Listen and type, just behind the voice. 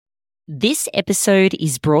This episode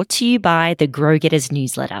is brought to you by the Grow Getters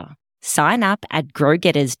newsletter. Sign up at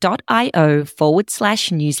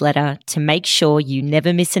growgetters.io/newsletter to make sure you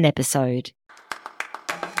never miss an episode.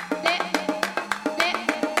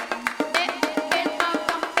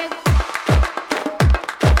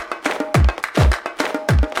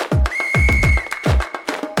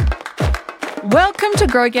 Welcome to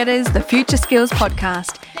Grow Getters, the Future Skills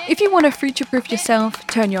podcast. If you want to future-proof yourself,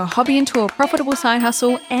 turn your hobby into a profitable side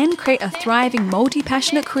hustle, and create a thriving,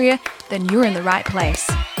 multi-passionate career, then you're in the right place.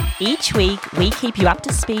 Each week, we keep you up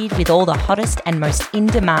to speed with all the hottest and most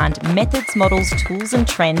in-demand methods, models, tools and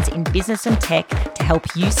trends in business and tech to help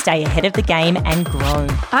you stay ahead of the game and grow.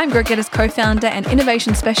 I'm Grow Getters co-founder and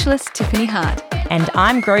innovation specialist, Tiffany Hart. And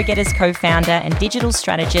I'm Grow Getters co-founder and digital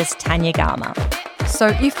strategist, Tanya Garma. So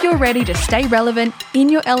if you're ready to stay relevant, in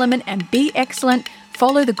your element and be excellent,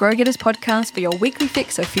 follow the Grow Getters podcast for your weekly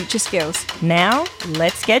fix of future skills. Now,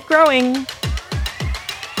 let's get growing.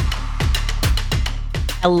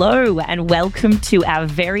 Hello and welcome to our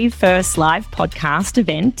very first live podcast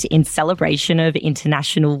event in celebration of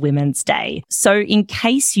International Women's Day. So in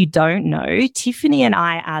case you don't know, Tiffany and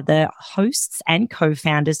I are the hosts and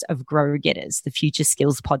co-founders of Grow Getters, the Future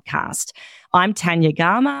Skills podcast. I'm Tanya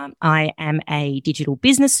Garma. I am a digital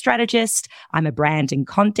business strategist. I'm a brand and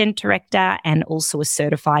content director and also a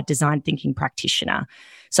certified design thinking practitioner.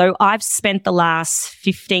 So I've spent the last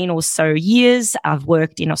 15 or so years, I've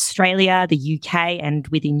worked in Australia, the UK, and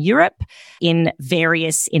within Europe in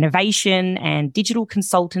various innovation and digital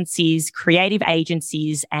consultancies, creative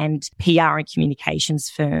agencies, and PR and communications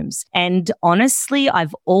firms. And honestly,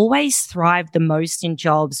 I've always thrived the most in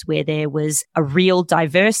jobs where there was a real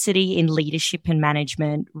diversity in leadership and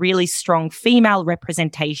management, really strong female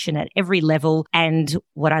representation at every level, and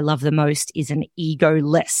what I love the most is an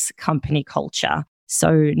ego-less company culture.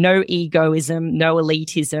 So no egoism, no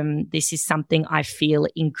elitism. This is something I feel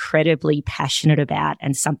incredibly passionate about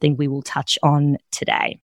and something we will touch on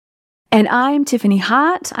today. And I'm Tiffany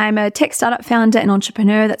Hart. I'm a tech startup founder and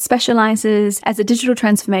entrepreneur that specializes as a digital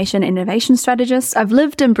transformation and innovation strategist. I've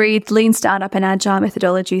lived and breathed lean startup and agile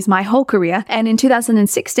methodologies my whole career. And in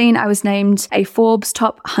 2016, I was named a Forbes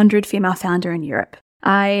top 100 female founder in Europe.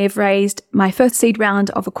 I've raised my first seed round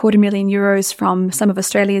of €250,000 from some of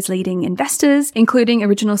Australia's leading investors, including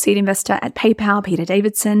original seed investor at PayPal, Peter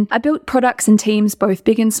Davidson. I built products and teams both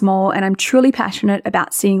big and small, and I'm truly passionate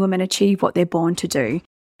about seeing women achieve what they're born to do.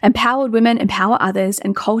 Empowered women empower others,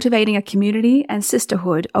 and cultivating a community and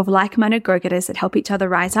sisterhood of like-minded go-getters that help each other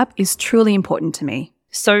rise up is truly important to me.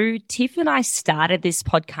 So Tiff and I started this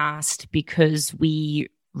podcast because we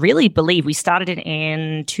started it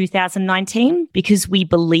in 2019 because we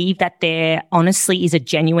believe that there honestly is a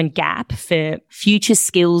genuine gap for future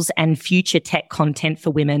skills and future tech content for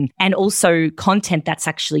women, and also content that's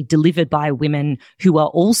actually delivered by women who are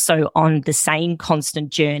also on the same constant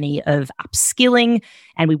journey of upskilling.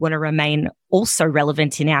 And we want to remain also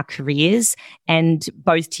relevant in our careers. And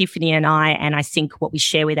both Tiffany and I think what we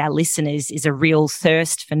share with our listeners is a real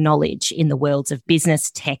thirst for knowledge in the worlds of business,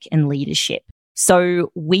 tech, and leadership.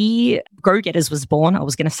 So Grow Getters was born. I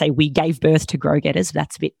was going to say we gave birth to Grow Getters.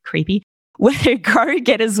 That's a bit creepy. Where Grow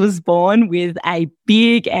Getters was born with a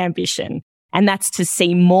big ambition, and that's to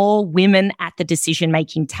see more women at the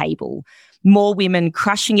decision-making table, more women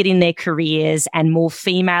crushing it in their careers, and more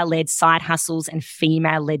female-led side hustles and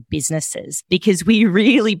female-led businesses. Because we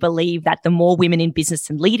really believe that the more women in business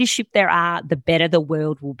and leadership there are, the better the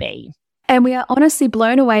world will be. And we are honestly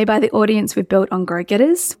blown away by the audience we've built on Grow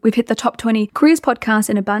Getters. We've hit the top 20 careers podcasts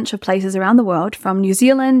in a bunch of places around the world, from New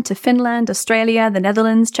Zealand to Finland, Australia, the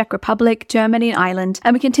Netherlands, Czech Republic, Germany, and Ireland.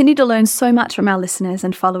 And we continue to learn so much from our listeners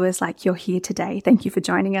and followers like you're here today. Thank you for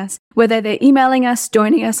joining us. Whether they're emailing us,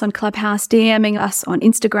 joining us on Clubhouse, DMing us on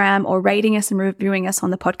Instagram, or rating us and reviewing us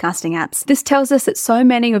on the podcasting apps. This tells us that so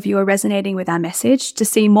many of you are resonating with our message to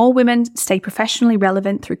see more women stay professionally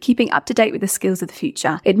relevant through keeping up to date with the skills of the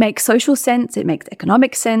future. It makes social sense, it makes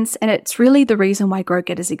economic sense, and it's really the reason why Grow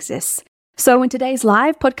Getters exists. So in today's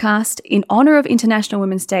live podcast, in honor of International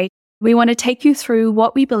Women's Day, we want to take you through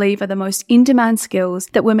what we believe are the most in-demand skills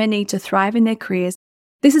that women need to thrive in their careers.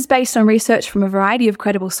 This is based on research from a variety of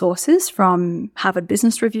credible sources, from Harvard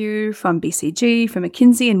Business Review, from BCG, from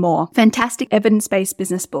McKinsey, and more. Fantastic evidence-based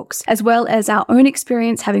business books, as well as our own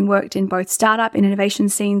experience having worked in both startup and innovation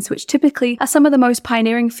scenes, which typically are some of the most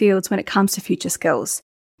pioneering fields when it comes to future skills.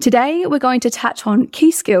 Today, we're going to touch on key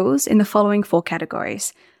skills in the following 4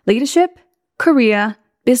 categories: leadership, career,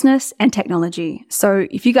 business, and technology. So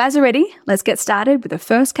if you guys are ready, let's get started with the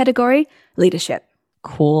first category, leadership.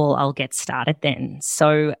 Cool. I'll get started then.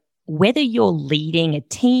 So whether you're leading a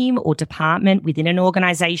team or department within an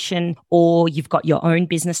organization, or you've got your own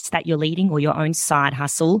business that you're leading or your own side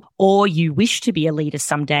hustle, or you wish to be a leader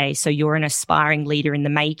someday, so you're an aspiring leader in the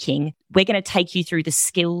making, we're going to take you through the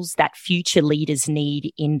skills that future leaders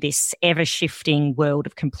need in this ever-shifting world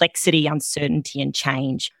of complexity, uncertainty, and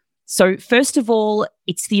change. So first of all,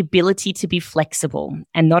 it's the ability to be flexible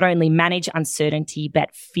and not only manage uncertainty,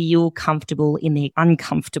 but feel comfortable in the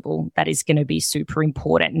uncomfortable. That is going to be super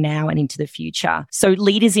important now and into the future. So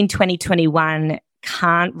leaders in 2021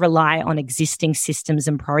 can't rely on existing systems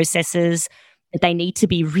and processes. They need to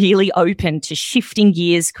be really open to shifting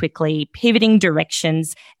gears quickly, pivoting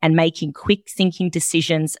directions, and making quick thinking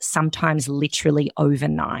decisions, sometimes literally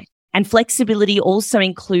overnight. And flexibility also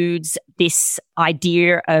includes this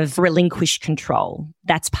idea of relinquished control.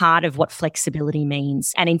 That's part of what flexibility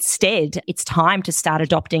means. And instead, it's time to start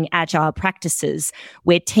adopting agile practices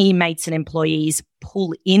where teammates and employees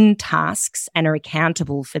pull in tasks and are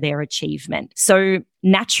accountable for their achievement. So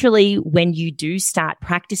naturally, when you do start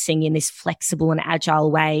practicing in this flexible and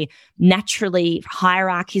agile way, naturally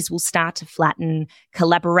hierarchies will start to flatten,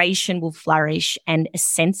 collaboration will flourish, and a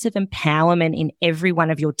sense of empowerment in every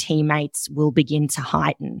one of your teammates will begin to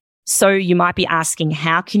heighten. So you might be asking,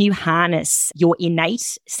 how can you harness your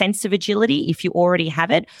innate sense of agility if you already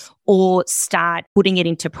have it, or start putting it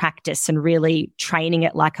into practice and really training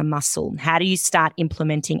it like a muscle? How do you start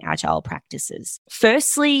implementing agile practices?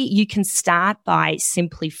 Firstly, you can start by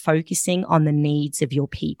simply focusing on the needs of your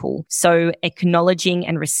people. So acknowledging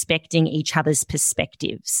and respecting each other's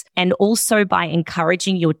perspectives, and also by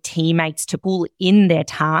encouraging your teammates to pull in their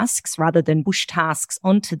tasks rather than push tasks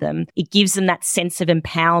onto them. It gives them that sense of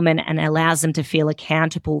empowerment and allows them to feel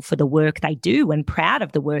accountable for the work they do and proud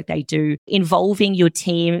of the work they do, involving your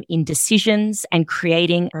team in decisions and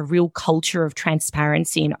creating a real culture of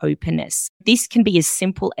transparency and openness. This can be as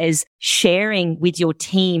simple as sharing with your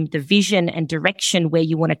team the vision and direction where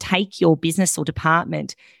you want to take your business or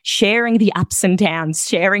department, sharing the ups and downs,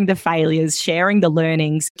 sharing the failures, sharing the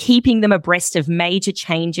learnings, keeping them abreast of major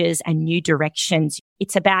changes and new directions.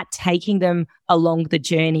 It's about taking them along the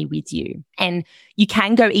journey with you. And you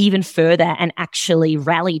can go even further and actually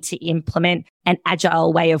rally to implement an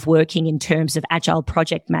agile way of working in terms of agile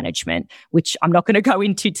project management, which I'm not going to go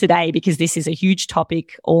into today because this is a huge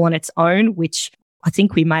topic all on its own, which I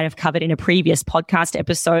think we might have covered in a previous podcast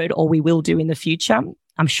episode, or we will do in the future.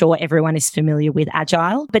 I'm sure everyone is familiar with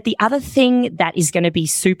agile. But the other thing that is going to be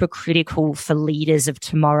super critical for leaders of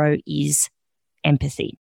tomorrow is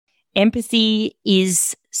empathy. Empathy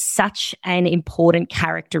is such an important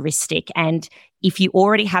characteristic. And if you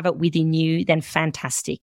already have it within you, then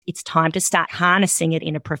fantastic. It's time to start harnessing it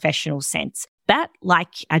in a professional sense. But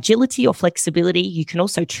like agility or flexibility, you can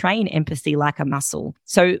also train empathy like a muscle.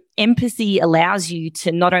 So empathy allows you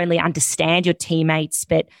to not only understand your teammates,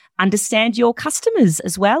 but understand your customers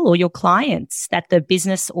as well, or your clients that the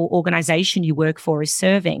business or organization you work for is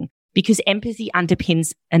serving. Because empathy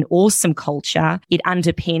underpins an awesome culture, it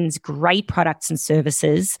underpins great products and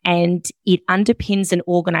services, and it underpins an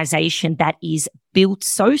organization that is built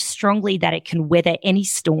so strongly that it can weather any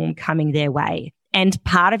storm coming their way. And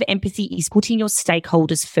part of empathy is putting your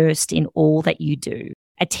stakeholders first in all that you do.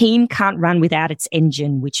 A team can't run without its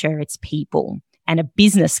engine, which are its people. And a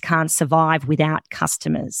business can't survive without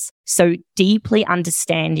customers. So deeply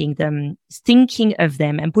understanding them, thinking of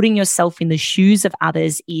them, and putting yourself in the shoes of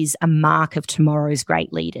others is a mark of tomorrow's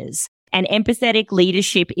great leaders. And empathetic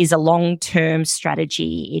leadership is a long-term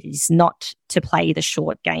strategy. It is not to play the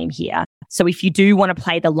short game here. So if you do want to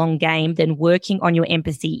play the long game, then working on your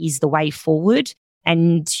empathy is the way forward.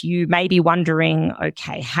 And you may be wondering,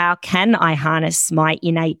 okay, how can I harness my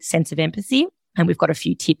innate sense of empathy? And we've got a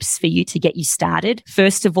few tips for you to get you started.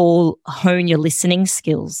 First of all, hone your listening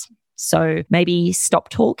skills. So maybe stop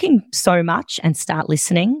talking so much and start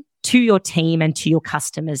listening to your team and to your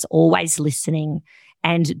customers, always listening,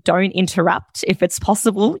 and don't interrupt if it's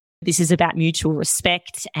possible. This is about mutual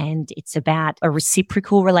respect and it's about a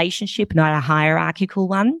reciprocal relationship, not a hierarchical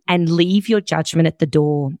one, and leave your judgment at the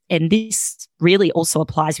door. And this really also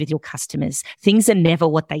applies with your customers. Things are never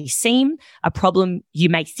what they seem. A problem you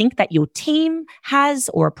may think that your team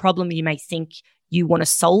has, or a problem you may think you want to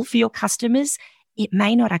solve for your customers, it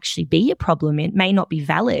may not actually be a problem. It may not be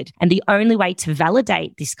valid. And the only way to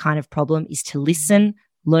validate this kind of problem is to listen,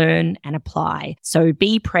 learn, and apply. So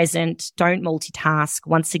be present, don't multitask.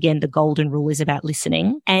 Once again, the golden rule is about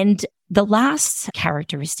listening. And The last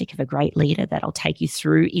characteristic of a great leader that I'll take you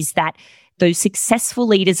through is that those successful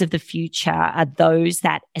leaders of the future are those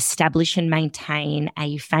that establish and maintain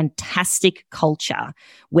a fantastic culture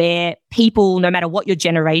where people, no matter what your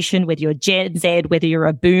generation, whether you're Gen Z, whether you're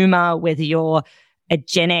a boomer, whether you're a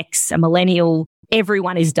Gen X, a millennial,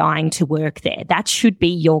 everyone is dying to work there. That should be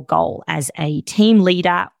your goal as a team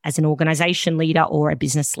leader, as an organization leader, or a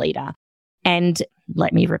business leader. And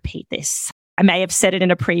let me repeat this. I may have said it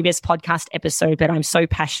in a previous podcast episode, but I'm so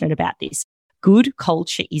passionate about this. Good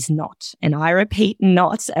culture is not, and I repeat,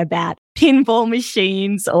 not about pinball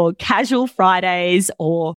machines or casual Fridays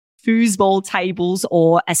or foosball tables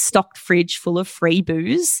or a stocked fridge full of free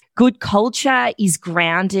booze. Good culture is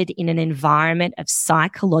grounded in an environment of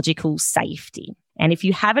psychological safety. And if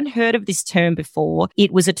you haven't heard of this term before,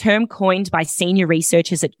 it was a term coined by senior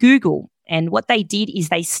researchers at Google. And what they did is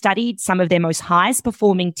they studied some of their most highest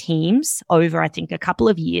performing teams over, I think, a couple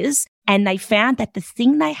of years. And they found that the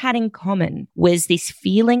thing they had in common was this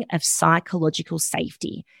feeling of psychological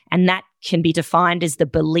safety. And that can be defined as the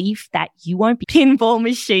belief that you won't be pinball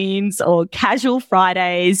machines or casual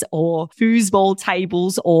Fridays or foosball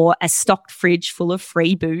tables or a stocked fridge full of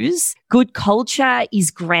free booze. Good culture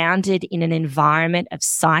is grounded in an environment of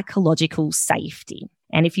psychological safety.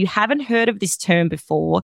 And if you haven't heard of this term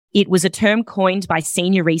before, it was a term coined by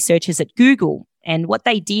senior researchers at Google. And what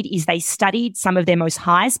they did is they studied some of their most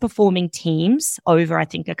highest performing teams over, I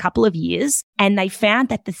think, a couple of years. And they found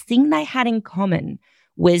that the thing they had in common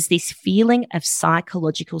was this feeling of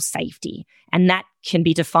psychological safety. And that can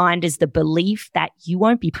be defined as the belief that you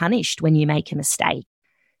won't be punished when you make a mistake.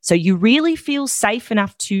 So you really feel safe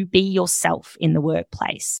enough to be yourself in the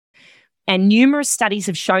workplace. And numerous studies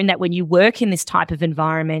have shown that when you work in this type of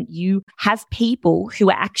environment, you have people who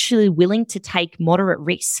are actually willing to take moderate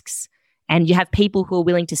risks. And you have people who are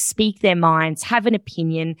willing to speak their minds, have an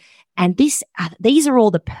opinion. And these are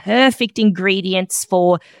all the perfect ingredients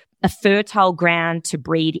for a fertile ground to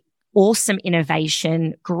breed awesome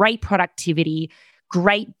innovation, great productivity,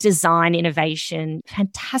 great design innovation,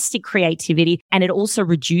 fantastic creativity. And it also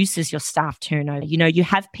reduces your staff turnover. You know, you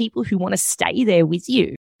have people who want to stay there with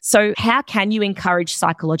you. So how can you encourage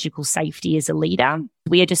psychological safety as a leader?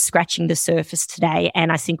 We are just scratching the surface today,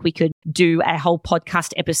 and I think we could do a whole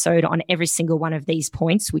podcast episode on every single one of these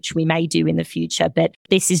points, which we may do in the future, but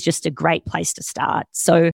this is just a great place to start.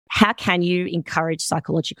 So how can you encourage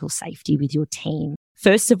psychological safety with your team?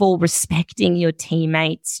 First of all, respecting your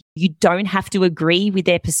teammates. You don't have to agree with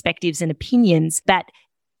their perspectives and opinions, but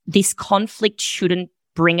this conflict shouldn't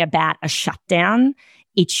bring about a shutdown.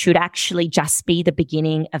 It should actually just be the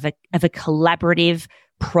beginning of a collaborative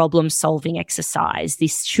problem-solving exercise.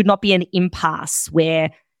 This should not be an impasse where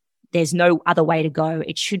there's no other way to go.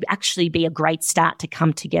 It should actually be a great start to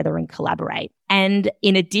come together and collaborate. And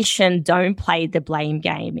in addition, don't play the blame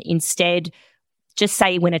game. Instead, just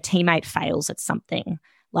say when a teammate fails at something.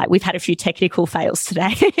 Like we've had a few technical fails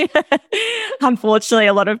today. Unfortunately,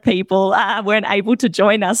 a lot of people weren't able to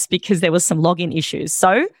join us because there was some login issues.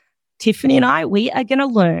 So Tiffany and I, we are going to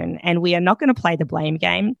learn, and we are not going to play the blame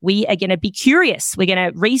game. We are going to be curious. We're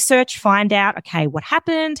going to research, find out, okay, what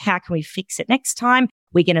happened? How can we fix it next time?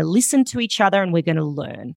 We're going to listen to each other and we're going to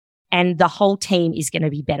learn. And the whole team is going to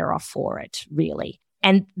be better off for it, really.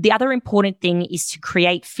 And the other important thing is to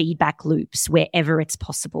create feedback loops wherever it's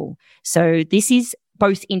possible. So this is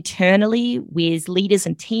both internally with leaders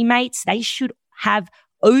and teammates. They should have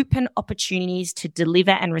open opportunities to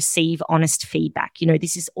deliver and receive honest feedback. You know,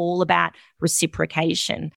 this is all about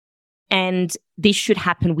reciprocation. And this should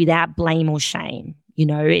happen without blame or shame. You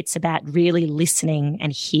know, it's about really listening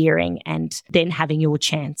and hearing and then having your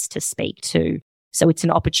chance to speak too. So it's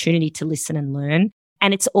an opportunity to listen and learn.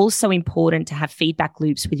 And it's also important to have feedback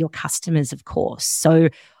loops with your customers, of course. So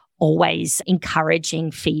always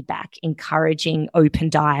encouraging feedback, encouraging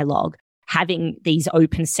open dialogue, having these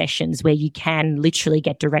open sessions where you can literally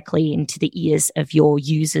get directly into the ears of your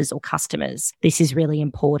users or customers. This is really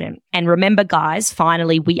important. And remember, guys,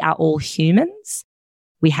 finally, we are all humans.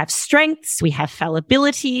 We have strengths, we have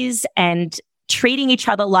fallibilities, and treating each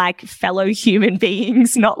other like fellow human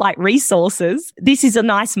beings, not like resources. This is a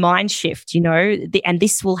nice mind shift, you know, and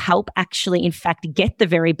this will help actually, in fact, get the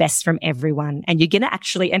very best from everyone. And you're going to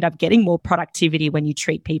actually end up getting more productivity when you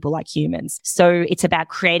treat people like humans. So it's about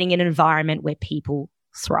creating an environment where people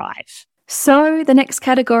thrive. So the next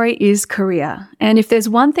category is career. And if there's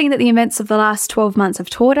one thing that the events of the last 12 months have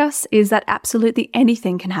taught us is that absolutely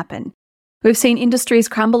anything can happen. We've seen industries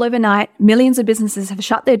crumble overnight, millions of businesses have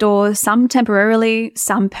shut their doors, some temporarily,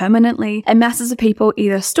 some permanently, and masses of people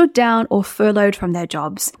either stood down or furloughed from their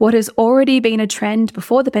jobs. What has already been a trend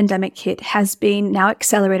before the pandemic hit has been now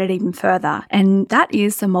accelerated even further, and that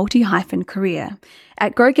is the multi-career.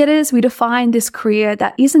 At Go Getters, we define this career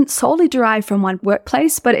that isn't solely derived from one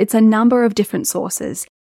workplace, but it's a number of different sources.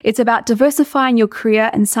 It's about diversifying your career,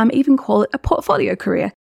 and some even call it a portfolio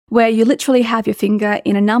career, where you literally have your finger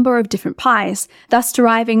in a number of different pies, thus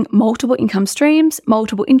deriving multiple income streams,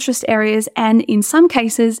 multiple interest areas, and in some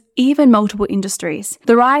cases, even multiple industries.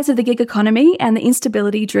 The rise of the gig economy and the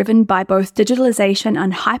instability driven by both digitalization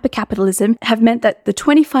and hypercapitalism have meant that the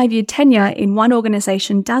 25-year tenure in one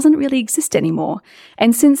organization doesn't really exist anymore.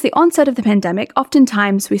 And since the onset of the pandemic,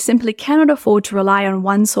 oftentimes we simply cannot afford to rely on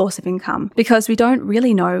one source of income because we don't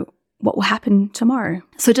really know what will happen tomorrow.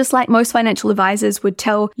 So just like most financial advisors would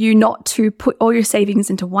tell you not to put all your savings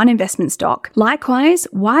into one investment stock, likewise,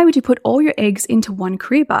 why would you put all your eggs into one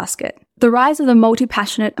career basket? The rise of the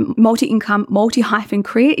multi-passionate, multi-income,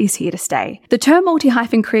 multi-career is here to stay. The term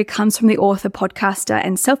multi-career comes from the author, podcaster,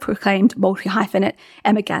 and self-proclaimed multi-hyphenate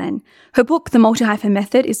Emma Gannon. Her book, The Multi-Hyphen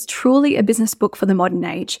Method, is truly a business book for the modern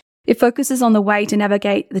age. It focuses on the way to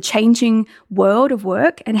navigate the changing world of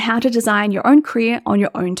work and how to design your own career on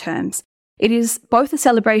your own terms. It is both a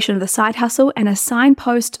celebration of the side hustle and a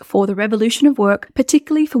signpost for the revolution of work,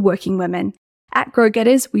 particularly for working women. At Go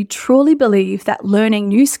Getters, we truly believe that learning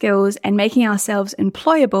new skills and making ourselves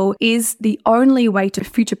employable is the only way to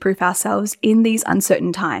future-proof ourselves in these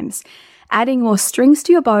uncertain times. Adding more strings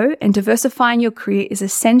to your bow and diversifying your career is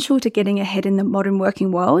essential to getting ahead in the modern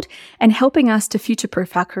working world and helping us to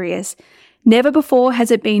future-proof our careers. Never before has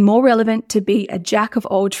it been more relevant to be a jack of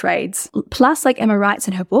all trades. Plus, like Emma writes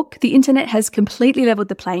in her book, the internet has completely leveled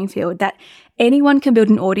the playing field, that anyone can build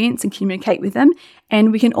an audience and communicate with them,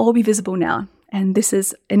 and we can all be visible now. And this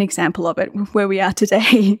is an example of it, where we are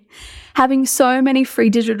today. Having so many free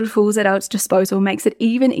digital tools at our disposal makes it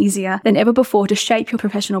even easier than ever before to shape your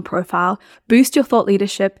professional profile, boost your thought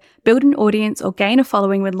leadership, build an audience, or gain a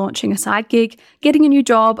following when launching a side gig, getting a new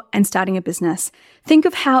job, and starting a business. Think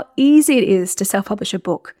of how easy it is to self-publish a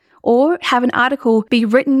book, or have an article be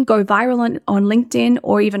written, go viral on LinkedIn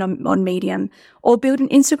or even on Medium, or build an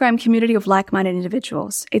Instagram community of like-minded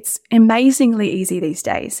individuals. It's amazingly easy these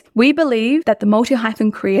days. We believe that the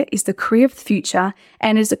multi-career is the career of the future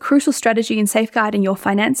and is a crucial strategy in safeguarding your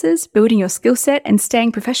finances, building your skill set, and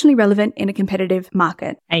staying professionally relevant in a competitive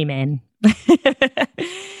market. Amen.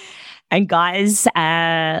 And guys,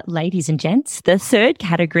 ladies and gents, the third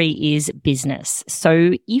category is business.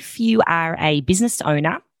 So if you are a business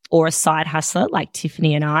owner or a side hustler like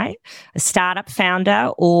Tiffany and I, a startup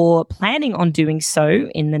founder, or planning on doing so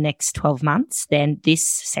in the next 12 months, then this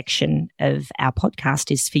section of our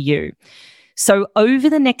podcast is for you. So over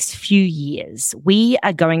the next few years, we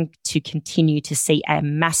are going to continue to see a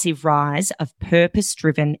massive rise of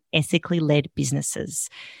purpose-driven, ethically led businesses.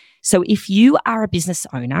 So if you are a business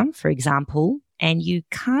owner, for example, and you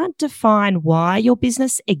can't define why your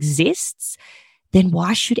business exists, then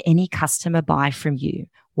why should any customer buy from you?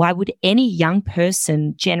 Why would any young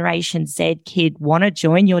person, Generation Z kid, want to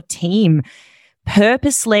join your team?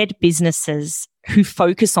 Purpose-led businesses who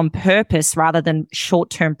focus on purpose rather than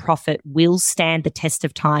short-term profit will stand the test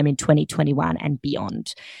of time in 2021 and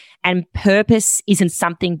beyond. And purpose isn't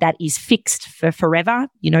something that is fixed for forever,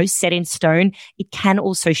 set in stone. It can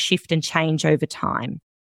also shift and change over time.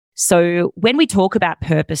 So when we talk about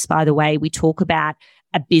purpose, by the way, we talk about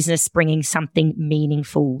a business bringing something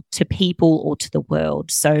meaningful to people or to the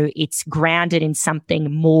world. So it's grounded in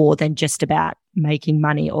something more than just about making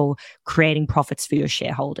money or creating profits for your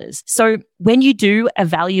shareholders. So when you do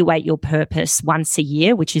evaluate your purpose once a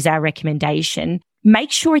year, which is our recommendation,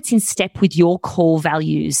 make sure it's in step with your core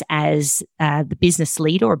values as the business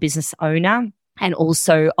leader or business owner, and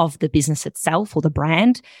also of the business itself or the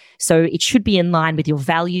brand. So it should be in line with your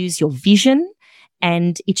values, your vision,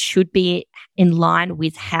 and it should be in line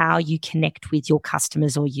with how you connect with your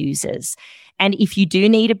customers or users. And if you do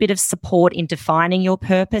need a bit of support in defining your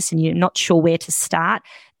purpose and you're not sure where to start,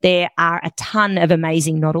 there are a ton of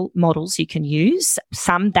amazing models you can use.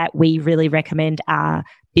 Some that we really recommend are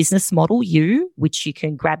Business Model U, which you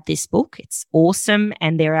can grab this book. It's awesome.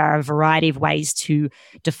 And there are a variety of ways to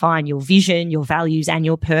define your vision, your values, and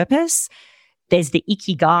your purpose. There's the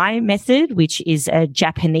Ikigai method, which is a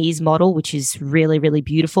Japanese model, which is really, really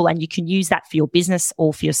beautiful. And you can use that for your business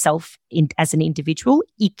or for yourself as an individual,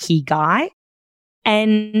 Ikigai.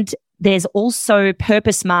 And There's also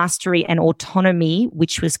purpose, mastery, and autonomy,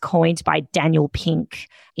 which was coined by Daniel Pink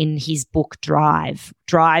in his book Drive.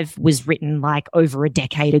 Drive was written like over a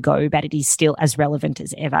decade ago, but it is still as relevant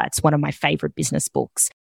as ever. It's one of my favorite business books.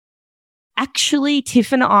 Actually,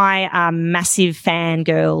 Tiff and I are massive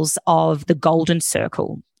fangirls of The Golden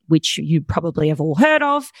Circle, which you probably have all heard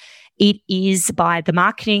of. It is by the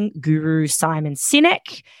marketing guru Simon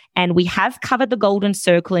Sinek, and we have covered the Golden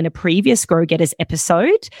Circle in a previous Grow Getters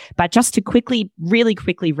episode. But just to really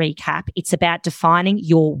quickly recap, it's about defining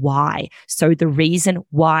your why. So the reason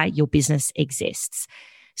why your business exists.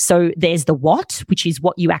 So there's the what, which is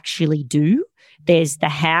what you actually do. There's the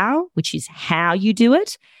how, which is how you do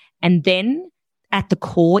it. And then at the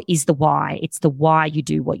core is the why. It's the why you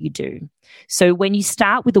do what you do. So when you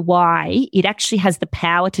start with the why, it actually has the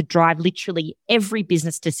power to drive literally every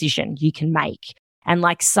business decision you can make. And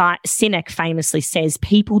like Sinek famously says,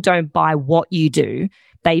 people don't buy what you do,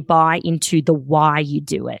 they buy into the why you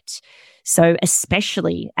do it. So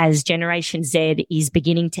especially as Generation Z is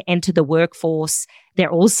beginning to enter the workforce,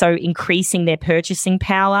 they're also increasing their purchasing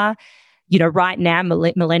power. You know, right now,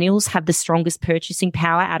 millennials have the strongest purchasing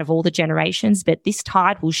power out of all the generations, but this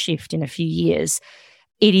tide will shift in a few years.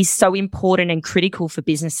 It is so important and critical for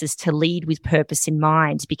businesses to lead with purpose in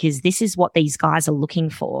mind, because this is what these guys are looking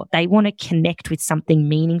for. They want to connect with something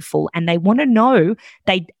meaningful, and they want to know,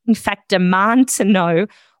 they in fact demand to know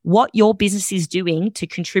what your business is doing to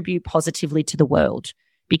contribute positively to the world.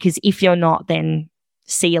 Because if you're not, then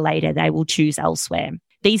see you later. They will choose elsewhere.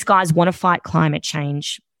 These guys want to fight climate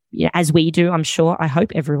change. Yeah, as we do, I'm sure. I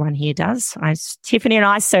hope everyone here does. Tiffany and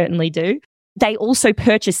I certainly do. They also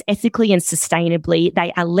purchase ethically and sustainably.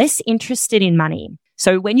 They are less interested in money.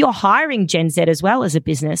 So when you're hiring Gen Z as well as a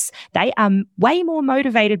business, they are way more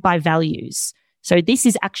motivated by values. So this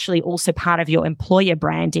is actually also part of your employer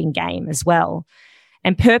branding game as well.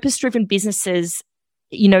 And purpose-driven businesses,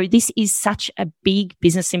 you know, this is such a big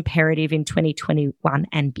business imperative in 2021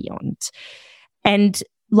 and beyond. And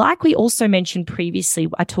like we also mentioned previously,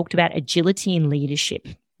 I talked about agility in leadership.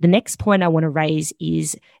 The next point I want to raise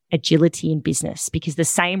is agility in business, because the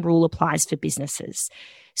same rule applies for businesses.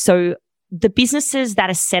 So the businesses that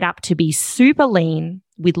are set up to be super lean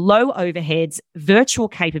with low overheads, virtual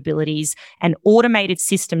capabilities, and automated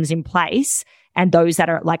systems in place, and those that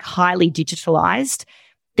are like highly digitalized,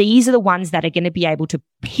 these are the ones that are going to be able to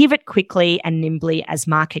pivot quickly and nimbly as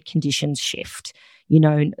market conditions shift. You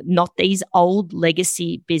know, not these old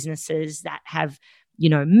legacy businesses that have, you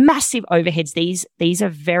know, massive overheads. These are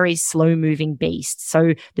very slow moving beasts.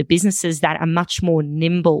 So the businesses that are much more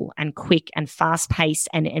nimble and quick and fast paced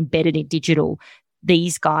and embedded in digital,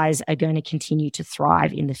 these guys are going to continue to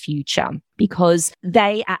thrive in the future because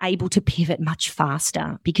they are able to pivot much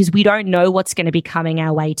faster, because we don't know what's going to be coming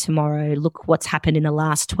our way tomorrow. Look what's happened in the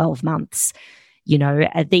last 12 months. You know,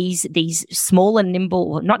 these small and nimble,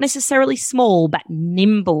 well, not necessarily small, but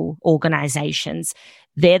nimble organizations,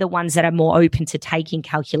 they're the ones that are more open to taking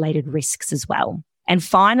calculated risks as well. And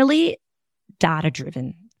finally,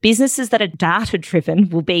 data-driven. Businesses that are data-driven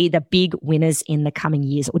will be the big winners in the coming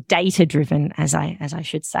years, or data-driven, as I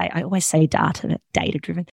should say. I always say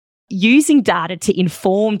data-driven. Using data to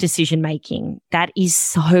inform decision-making, that is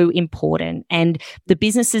so important. And the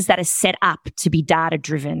businesses that are set up to be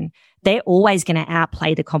data-driven, they're always going to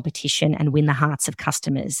outplay the competition and win the hearts of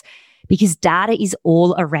customers, because data is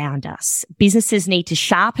all around us. Businesses need to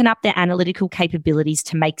sharpen up their analytical capabilities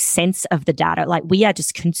to make sense of the data. Like, we are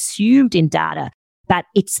just consumed in data, but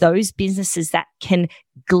it's those businesses that can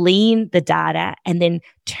glean the data and then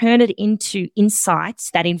turn it into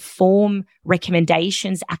insights that inform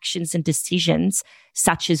recommendations, actions, and decisions,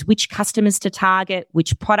 such as which customers to target,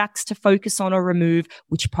 which products to focus on or remove,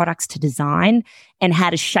 which products to design, and how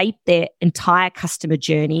to shape their entire customer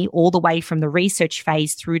journey all the way from the research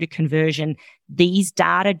phase through to conversion. These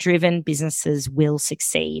data-driven businesses will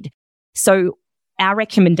succeed. So our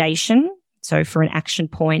recommendation, so for an action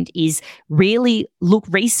point, is really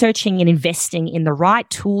researching and investing in the right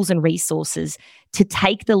tools and resources to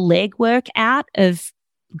take the legwork out of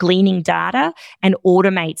gleaning data and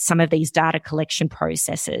automate some of these data collection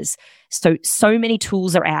processes. So many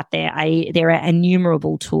tools are out there. There are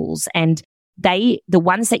innumerable tools, and the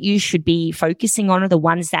ones that you should be focusing on are the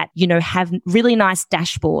ones that, you know, have really nice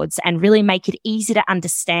dashboards and really make it easy to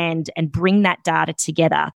understand and bring that data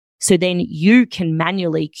together. So then you can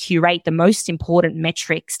manually curate the most important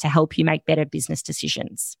metrics to help you make better business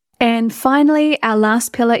decisions. And finally, our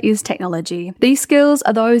last pillar is technology. These skills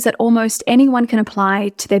are those that almost anyone can apply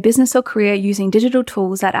to their business or career using digital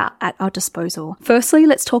tools that are at our disposal. Firstly,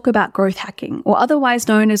 let's talk about growth hacking, or otherwise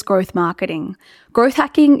known as growth marketing. Growth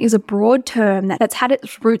hacking is a broad term that's had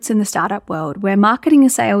its roots in the startup world, where marketing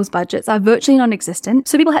and sales budgets are virtually non-existent,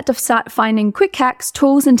 so people had to start finding quick hacks,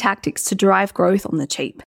 tools, and tactics to drive growth on the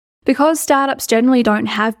cheap. Because startups generally don't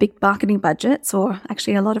have big marketing budgets, or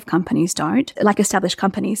actually a lot of companies don't, like established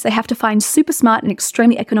companies, they have to find super smart and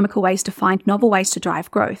extremely economical ways to find novel ways to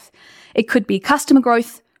drive growth. It could be customer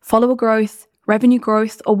growth, follower growth, revenue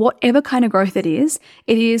growth, or whatever kind of growth it is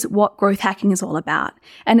what growth hacking is all about.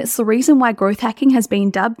 And it's the reason why growth hacking has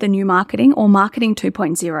been dubbed the new marketing, or marketing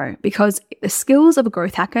 2.0, because the skills of a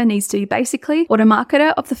growth hacker needs to be basically what a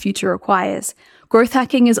marketer of the future requires. Growth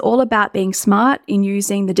hacking is all about being smart in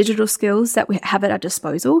using the digital skills that we have at our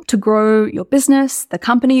disposal to grow your business, the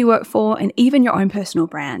company you work for, and even your own personal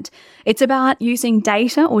brand. It's about using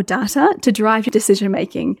data to drive your decision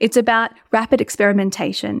making. It's about rapid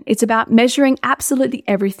experimentation. It's about measuring absolutely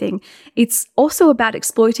everything. It's also about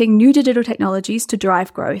exploiting new digital technologies to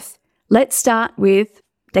drive growth. Let's start with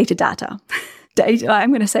data.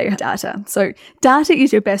 I'm going to say data. So data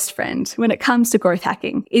is your best friend when it comes to growth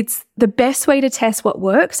hacking. It's the best way to test what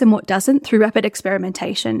works and what doesn't through rapid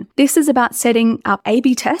experimentation. This is about setting up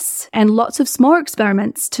A/B tests and lots of small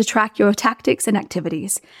experiments to track your tactics and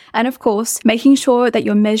activities. And of course, making sure that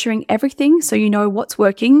you're measuring everything so you know what's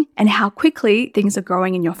working and how quickly things are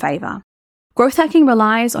growing in your favor. Growth hacking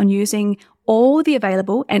relies on using all the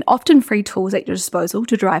available and often free tools at your disposal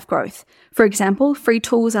to drive growth. For example, free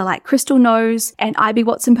tools are like Crystal Knows and IB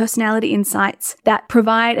Watson Personality Insights that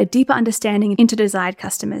provide a deeper understanding into desired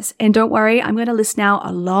customers. And don't worry, I'm going to list now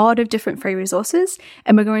a lot of different free resources,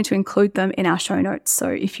 and we're going to include them in our show notes. So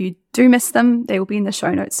if you do miss them, they will be in the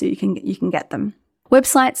show notes so you can get them.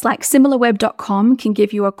 Websites like similarweb.com can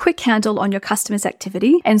give you a quick handle on your customers'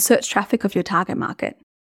 activity and search traffic of your target market.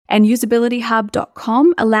 And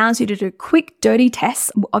usabilityhub.com allows you to do quick, dirty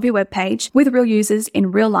tests of your webpage with real users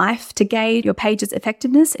in real life to gauge your page's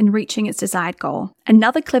effectiveness in reaching its desired goal.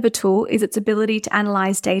 Another clever tool is its ability to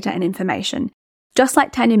analyze data and information. Just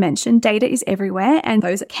like Tanya mentioned, data is everywhere, and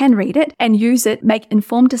those that can read it and use it, make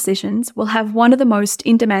informed decisions, will have one of the most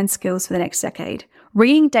in-demand skills for the next decade.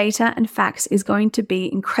 Reading data and facts is going to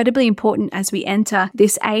be incredibly important as we enter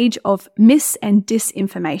this age of mis- and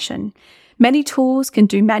disinformation. Many tools can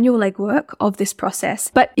do manual legwork of this process,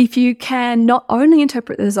 but if you can not only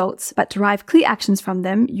interpret the results, but derive clear actions from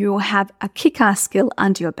them, you will have a kick-ass skill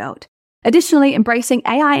under your belt. Additionally, embracing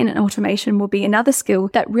AI and automation will be another skill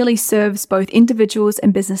that really serves both individuals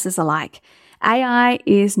and businesses alike. AI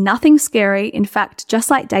is nothing scary. In fact, just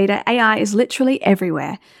like data, AI is literally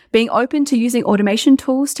everywhere. Being open to using automation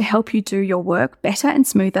tools to help you do your work better and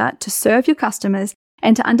smoother to serve your customers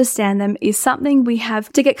and to understand them is something we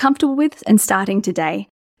have to get comfortable with and starting today.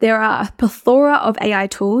 There are a plethora of AI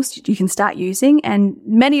tools you can start using, and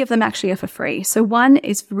many of them actually are for free. So one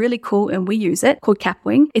is really cool and we use it, called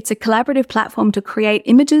Capwing. It's a collaborative platform to create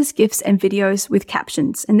images, GIFs, and videos with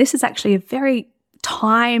captions. And this is actually a very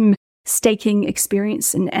time-staking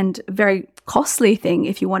experience and very costly thing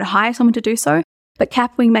if you want to hire someone to do so. But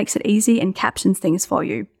Capwing makes it easy and captions things for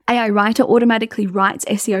you. AI Writer automatically writes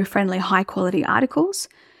SEO-friendly, high-quality articles.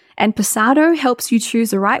 And Pasado helps you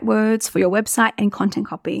choose the right words for your website and content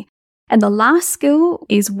copy. And the last skill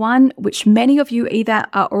is one which many of you either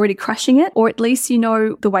are already crushing it or at least you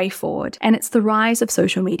know the way forward. And it's the rise of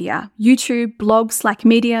social media. YouTube, blogs like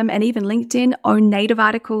Medium, and even LinkedIn own native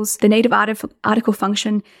articles, the native article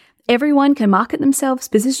function. Everyone can market themselves,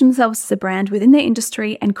 position themselves as a brand within their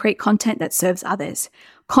industry, and create content that serves others.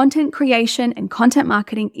 Content creation and content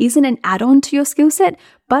marketing isn't an add-on to your skill set,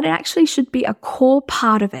 but it actually should be a core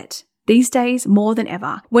part of it. These days, more than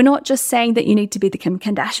ever. We're not just saying that you need to be the Kim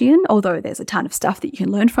Kardashian, although there's a ton of stuff that you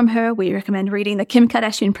can learn from her. We recommend reading the Kim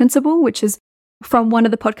Kardashian Principle, which is from one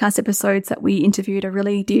of the podcast episodes that we interviewed a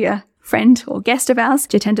really dear friend or guest of ours,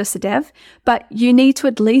 Jitendra Sadev. But you need to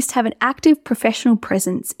at least have an active professional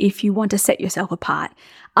presence if you want to set yourself apart.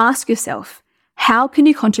 Ask yourself, how can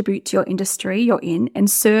you contribute to your industry you're in and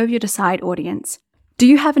serve your desired audience? Do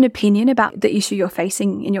you have an opinion about the issue you're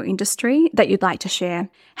facing in your industry that you'd like to share?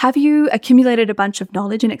 Have you accumulated a bunch of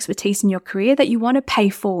knowledge and expertise in your career that you want to pay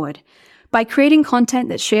forward? By creating content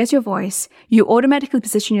that shares your voice, you automatically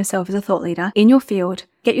position yourself as a thought leader in your field,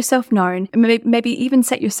 get yourself known, and maybe even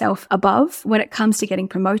set yourself above when it comes to getting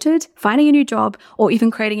promoted, finding a new job, or even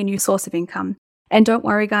creating a new source of income. And don't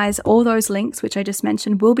worry, guys, all those links, which I just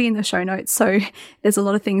mentioned, will be in the show notes. So there's a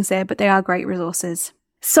lot of things there, but they are great resources.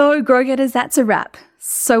 So, Grow Getters, that's a wrap.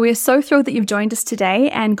 So we're so thrilled that you've joined us today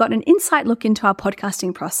and got an insight look into our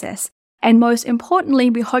podcasting process. And most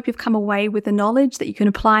importantly, we hope you've come away with the knowledge that you can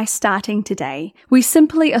apply starting today. We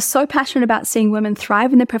simply are so passionate about seeing women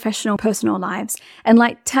thrive in their professional, personal lives. And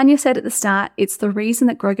like Tanya said at the start, it's the reason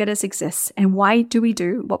that Grow Getters exists and why do we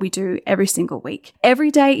do what we do every single week.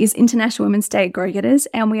 Every day is International Women's Day at Grow Getters,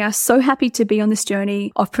 and we are so happy to be on this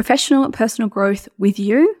journey of professional and personal growth with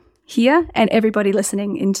you here and everybody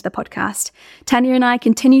listening into the podcast. Tanya and I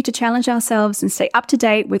continue to challenge ourselves and stay up to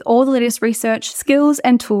date with all the latest research, skills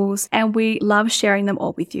and tools, and we love sharing them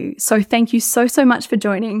all with you. So thank you so much for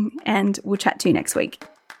joining, and we'll chat to you next week.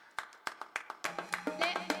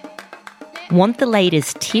 Want the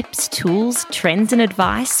latest tips, tools, trends and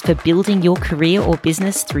advice for building your career or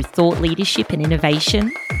business through thought leadership and innovation?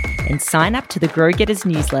 And sign up to the Grow Getters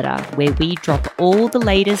newsletter, where we drop all the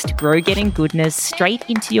latest Grow Getting goodness straight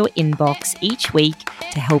into your inbox each week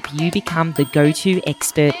to help you become the go-to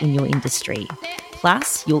expert in your industry.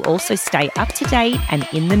 Plus, you'll also stay up to date and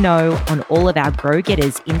in the know on all of our Grow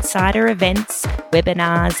Getters insider events,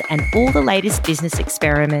 webinars, and all the latest business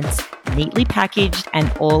experiments, neatly packaged and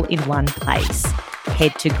all in one place.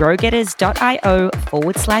 Head to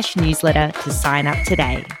growgetters.io/newsletter to sign up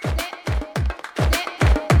today.